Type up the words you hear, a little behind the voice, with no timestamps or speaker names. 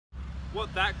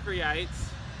what that creates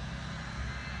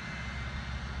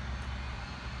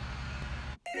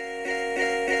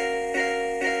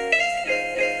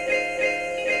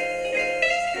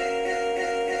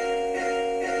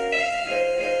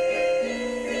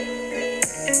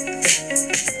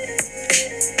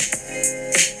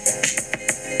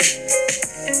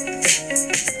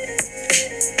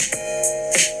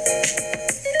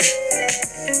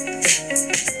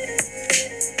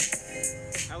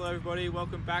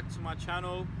welcome back to my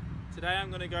channel. Today I'm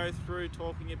going to go through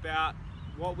talking about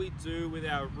what we do with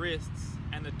our wrists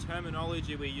and the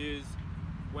terminology we use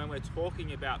when we're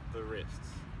talking about the wrists.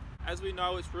 As we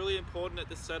know, it's really important at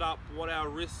the setup what our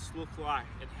wrists look like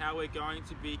and how we're going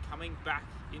to be coming back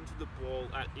into the ball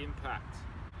at impact.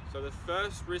 So the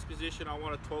first wrist position I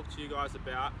want to talk to you guys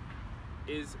about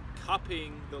is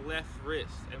cupping the left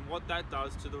wrist and what that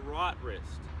does to the right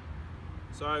wrist.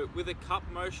 So with a cup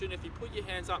motion, if you put your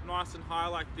hands up nice and high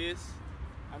like this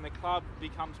and the club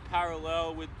becomes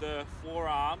parallel with the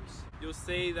forearms, you'll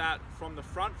see that from the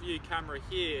front view camera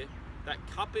here, that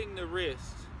cupping the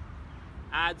wrist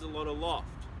adds a lot of loft.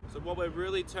 So what we're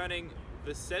really turning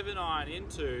the 7-iron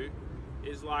into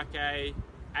is like a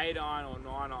 8-iron or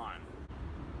 9-iron.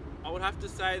 I would have to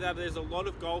say that there's a lot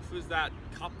of golfers that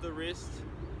cup the wrist.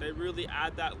 They really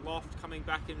add that loft coming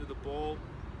back into the ball,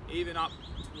 even up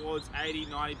towards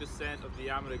 80–90% of the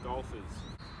amateur golfers.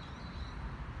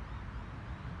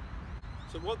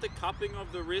 So what the cupping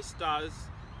of the wrist does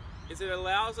is it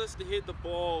allows us to hit the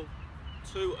ball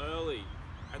too early,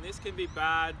 and this can be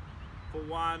bad for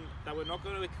one, that we're not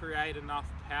going to create enough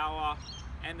power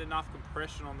and enough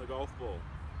compression on the golf ball.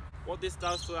 What this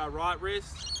does to our right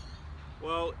wrist,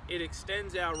 well, it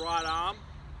extends our right arm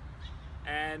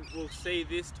and we'll see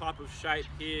this type of shape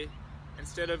here,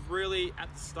 instead of really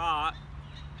at the start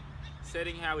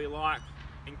setting how we like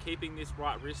and keeping this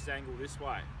right wrist angle this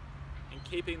way and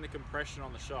keeping the compression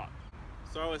on the shot.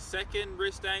 So a second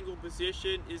wrist angle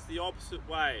position is the opposite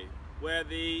way, where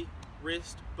the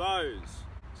wrist bows.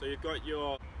 So you've got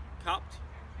your cupped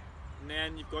and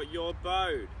then you've got your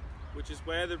bowed, which is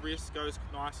where the wrist goes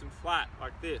nice and flat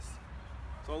like this.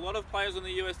 So a lot of players on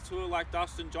the US Tour like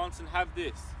Dustin Johnson have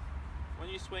this. When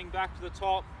you swing back to the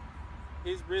top,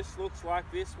 his wrist looks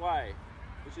like this way,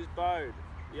 which is bowed.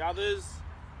 The others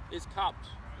is cupped,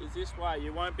 is this way.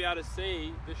 You won't be able to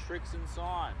see the Strixon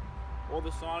sign or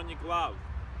the sign on your glove.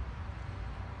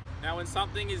 Now when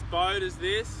something is bowed as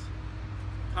this,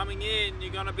 coming in,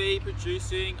 you're going to be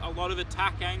producing a lot of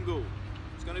attack angle.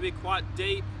 It's going to be quite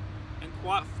deep and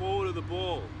quite forward of the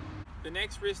ball. The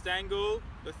next wrist angle,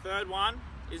 the third one,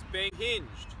 is being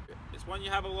hinged. It's when you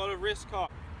have a lot of wrist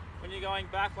cock. When you're going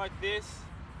back like this,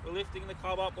 we're lifting the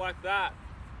club up like that,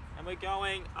 and we're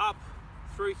going up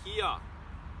through here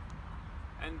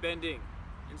and bending,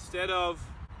 instead of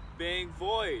being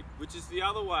void, which is the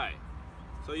other way.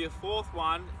 So your fourth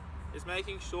one is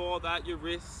making sure that your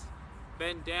wrists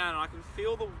bend down. I can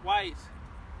feel the weight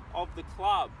of the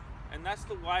club, and that's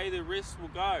the way the wrists will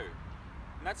go.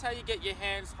 And that's how you get your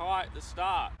hands high at the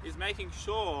start, is making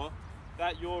sure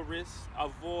that your wrists are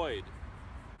void.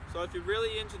 So if you're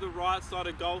really into the right side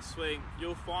of golf swing,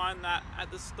 you'll find that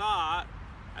at the start,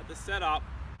 at the setup,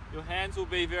 your hands will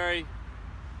be very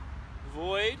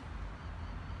void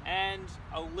and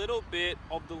a little bit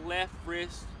of the left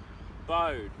wrist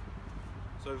bowed.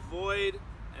 So void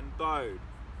and bowed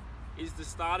is the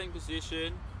starting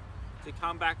position to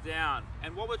come back down.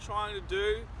 And what we're trying to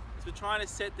do is we're trying to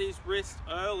set these wrists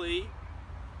early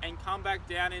and come back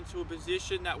down into a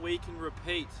position that we can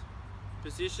repeat.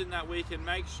 Position that we can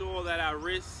make sure that our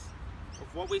wrists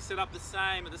of what we set up the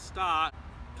same at the start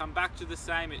come back to the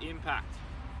same at impact.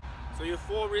 So your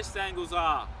four wrist angles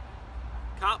are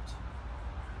cupped,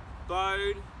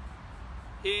 bowed,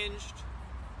 hinged,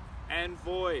 and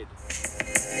void.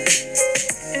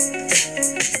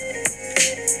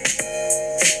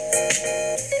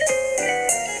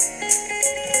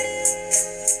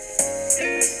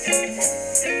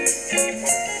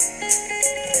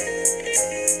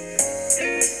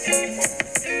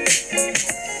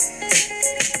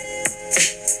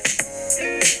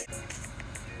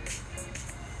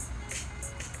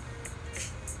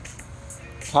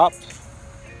 Cupped,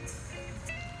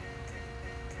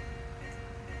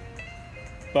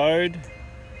 bowed,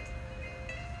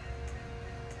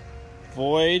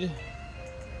 void,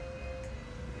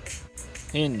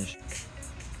 hinged.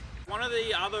 One of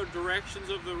the other directions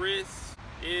of the wrist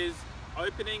is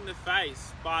opening the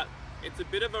face, but it's a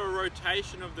bit of a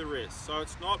rotation of the wrist, so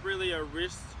it's not really a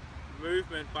wrist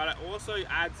movement, but it also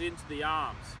adds into the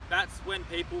arms. That's when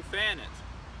people fan it.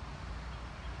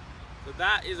 So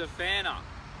that is a fanner.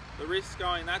 The wrist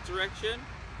going that direction,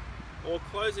 or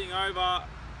closing over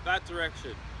that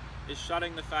direction is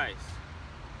shutting the face.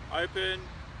 Open,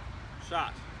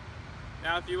 shut.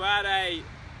 Now if you add a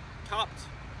cupped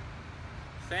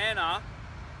fanner,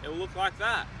 it will look like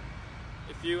that.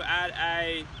 If you add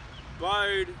a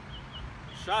bowed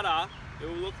shutter, it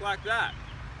will look like that.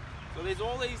 So there's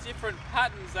all these different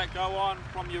patterns that go on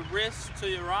from your wrist to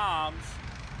your arms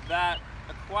that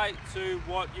equate to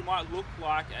what you might look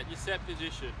like at your set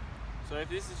position. So if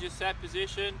this is your set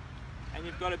position and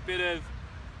you've got a bit of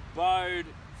bowed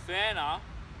fanner,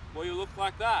 well, you look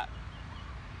like that.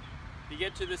 If you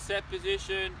get to the set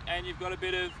position and you've got a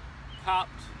bit of cupped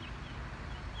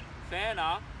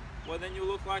fanner, well, then you'll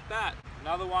look like that.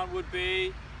 Another one would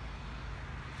be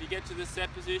if you get to the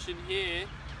set position here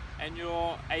and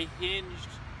you're a hinged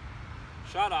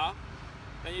shutter,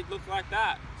 then you'd look like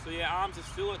that. So your arms are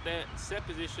still at their set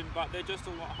position, but they're just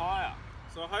a lot higher.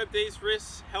 So I hope these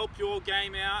wrists help your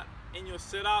game out in your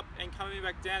setup and coming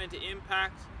back down into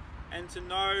impact, and to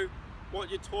know what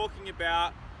you're talking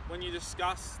about when you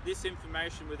discuss this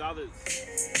information with others.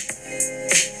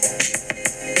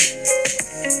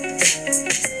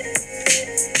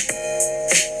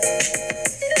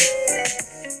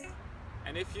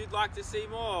 And if you'd like to see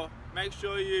more, make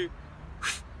sure you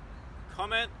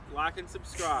comment, like and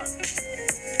subscribe.